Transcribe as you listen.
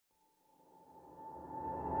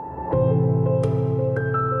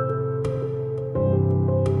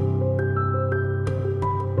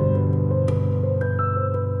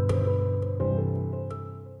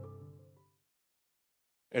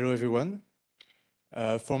everyone.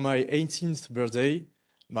 For my 18th birthday,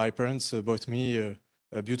 my parents bought me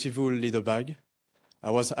a beautiful leather bag.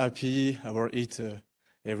 I was happy, I wore it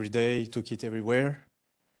every day, took it everywhere.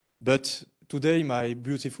 But today, my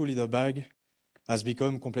beautiful leather bag has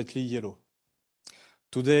become completely yellow.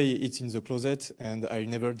 Today, it's in the closet, and I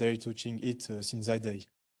never dare touching it since that day.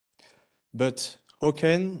 But how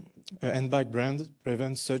can a handbag brand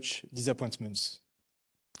prevent such disappointments?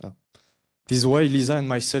 This is why Lisa and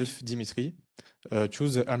myself, Dimitri,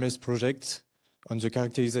 choose the Hermes project on the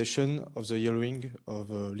characterization of the yellowing of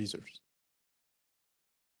leathers.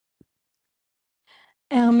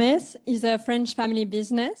 Hermes is a French family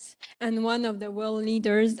business and one of the world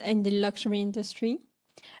leaders in the luxury industry.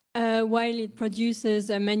 While it produces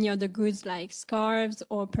many other goods like scarves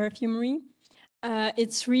or perfumery,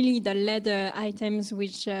 it's really the leather items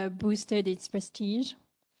which boosted its prestige.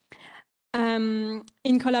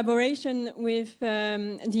 In collaboration with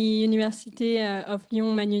the Université of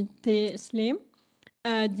Lyon Manutech-SLEIGHT,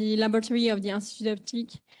 the laboratory of the Institut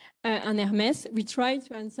d'Optique and Hermes, we tried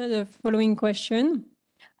to answer the following question.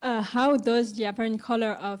 How does the apparent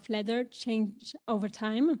color of leather change over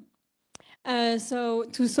time? So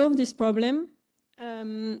to solve this problem,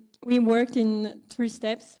 we worked in 3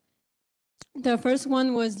 steps. The first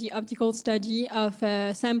one was the optical study of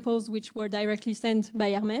samples which were directly sent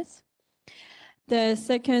by Hermes. The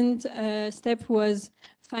second step was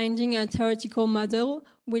finding a theoretical model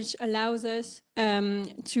which allows us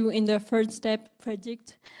to, in the third step,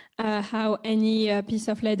 predict how any piece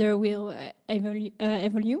of leather will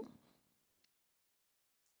evolve.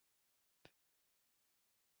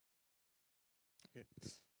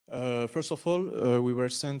 First of all, we were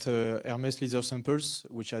sent Hermes leather samples,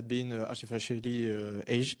 which had been artificially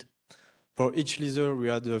aged. For each leather, we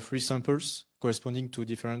had 3 samples corresponding to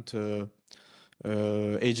different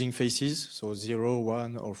aging phases, so 0,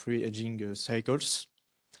 1, or 3 aging cycles.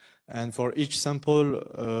 And for each sample,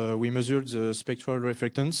 we measured the spectral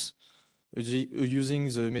reflectance using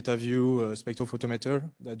the MetaView spectrophotometer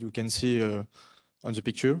that you can see on the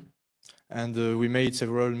picture. And we made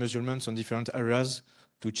several measurements on different areas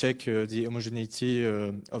to check the homogeneity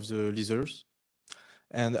of the leathers.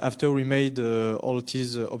 And after we made all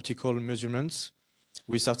these optical measurements,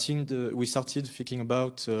 we started thinking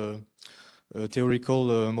about a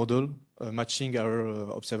theoretical model matching our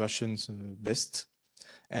observations best.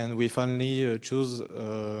 And we finally chose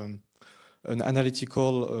an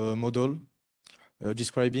analytical model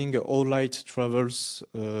describing how light travels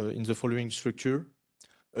in the following structure: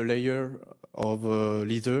 a layer of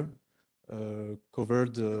leather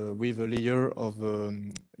covered with a layer of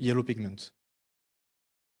yellow pigment.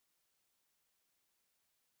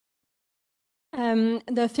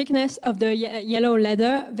 The thickness of the yellow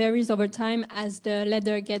leather varies over time as the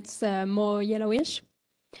leather gets more yellowish.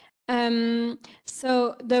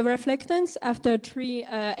 So the reflectance after 3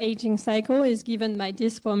 aging cycle is given by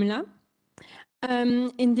this formula.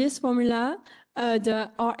 In this formula, the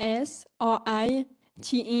RS, RI,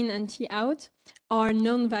 T in and T out are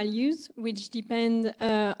known values which depend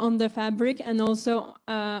on the fabric and also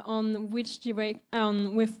on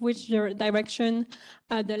with which direction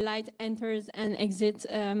the light enters and exits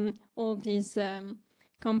all these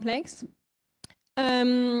complex.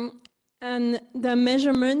 And the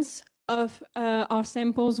measurements of our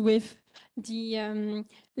samples with the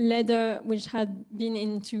leather which had been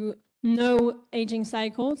into no aging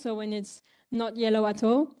cycle, so when it's not yellow at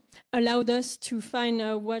all, allowed us to find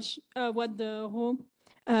what the raw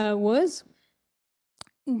was.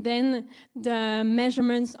 Then the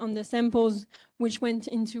measurements on the samples which went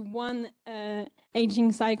into 1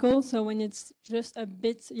 aging cycle, so when it's just a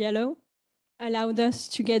bit yellow, allowed us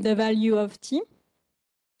to get the value of T.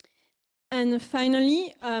 And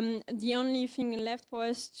finally, the only thing left for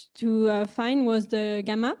us to find was the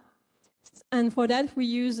gamma. And for that, we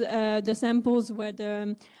use the samples where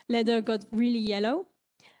the leather got really yellow.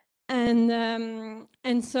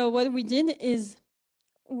 And so what we did is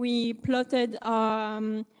we plotted our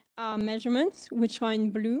measurements, which are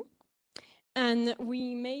in blue, and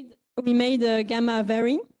we made a gamma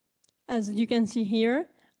vary, as you can see here,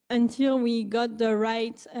 until we got the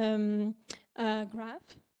right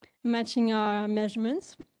graph matching our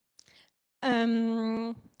measurements.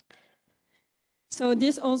 So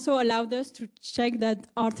this also allowed us to check that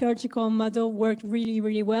our theoretical model worked really,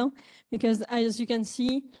 really well, because as you can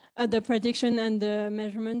see, the prediction and the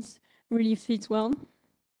measurements really fit well.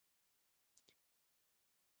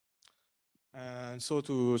 And so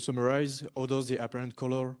to summarize, how does the apparent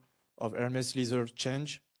color of Hermes leather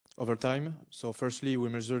change over time? So firstly, we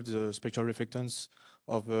measured the spectral reflectance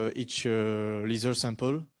of each leather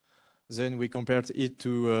sample. Then we compared it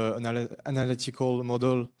to an analytical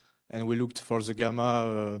model, and we looked for the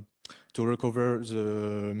gamma to recover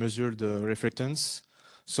the measured reflectance.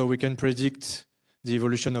 So we can predict the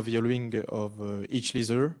evolution of yellowing of each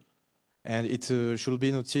laser. And it should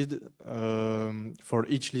be noted for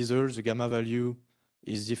each laser, the gamma value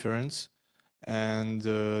is different. And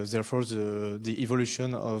therefore, the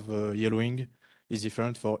evolution of yellowing is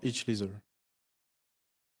different for each laser.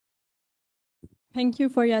 Thank you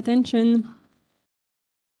for your attention.